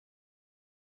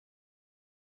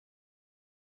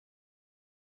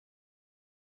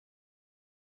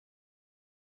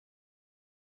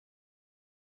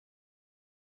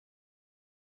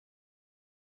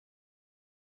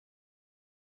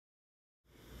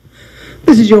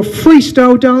This is your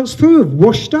freestyle dance through of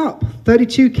Washed Up.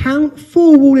 32 count,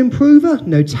 4-wall improver,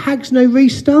 no tags, no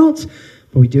restarts,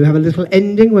 but we do have a little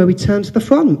ending where we turn to the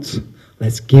front.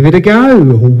 Let's give it a go.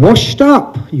 Washed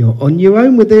Up. You're on your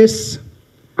own with this.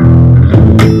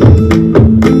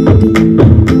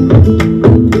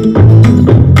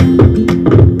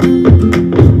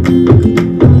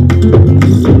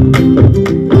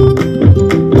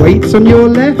 Weights on your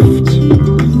left.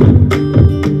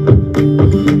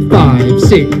 5,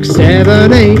 6,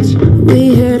 7, 8.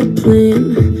 We had a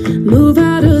plan, move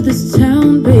out of this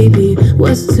town, baby,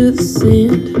 west to the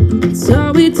sand. It's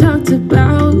all we talked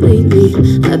about lately.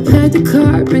 I packed a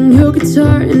car, bring your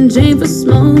guitar and Jane for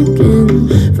smoking.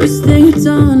 First thing at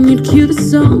dawn, you'd cue the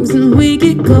songs and we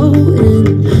get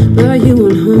going. But you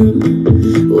went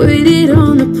home, waited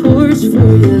on the porch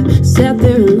for you, sat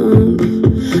there alone.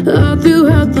 All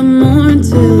throughout the morning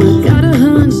till I got a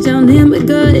hunch down in my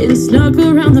gut and snuck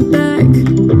around the back.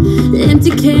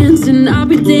 Empty cans and I'll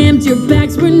be damned, your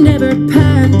bags were never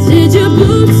packed. Did your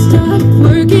boots stop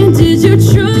working? Did your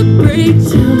truck break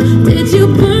down? Did you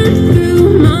burn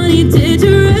through money? Did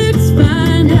your ex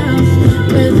find out?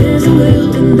 Where there's a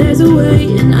will and there's a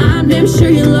way, and I'm damn sure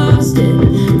you lost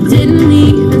it. Didn't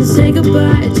even say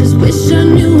goodbye, just wish I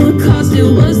knew what caused it.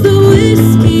 Was the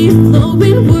whiskey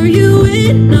flowing? Were you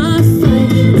in a fight?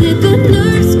 Did the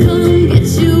nurse come get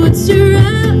you? What's your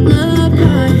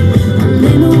alibi? I'm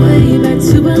in my way back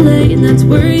to LA, and that's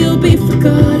where you'll be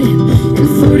forgotten. In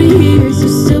 40 years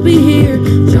you'll still be here,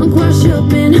 drunk, washed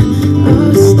up in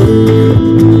Austin.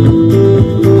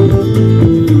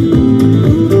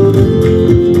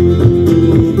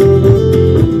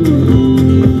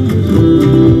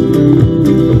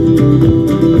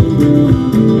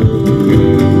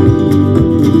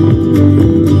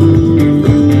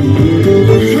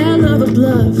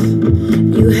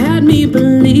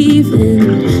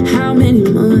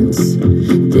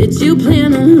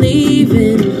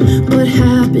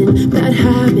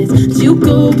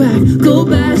 Go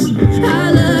back,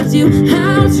 I loved you,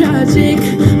 how tragic.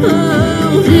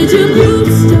 Oh, did your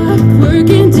boots stop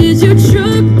working? Did your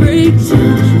truck break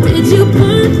down? Did you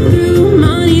burn through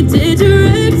money? Did your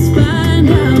ex find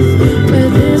out? Where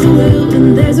there's a will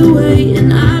and there's a way,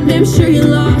 and I'm damn sure you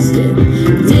lost it.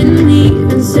 Didn't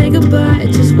even say goodbye,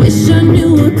 just wish I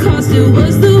knew what caused it.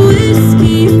 Was the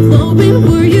whiskey flowing?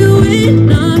 Were you in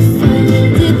a fight?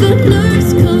 Did the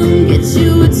nurse come get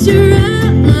you? What's your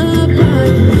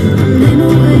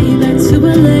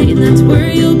and that's where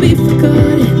you'll be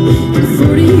forgotten. In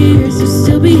 40 years you'll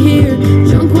still be here,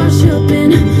 drunk, washed up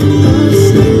in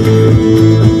Austin.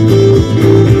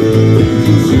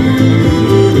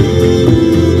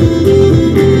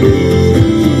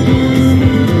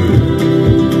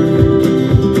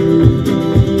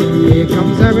 Here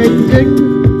comes our ending.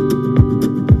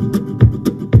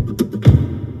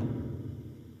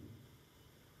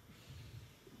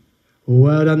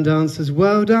 Well done, dancers,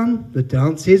 well done. The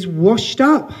dance is washed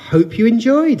up. Hope you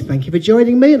enjoyed. Thank you for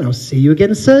joining me, and I'll see you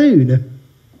again soon.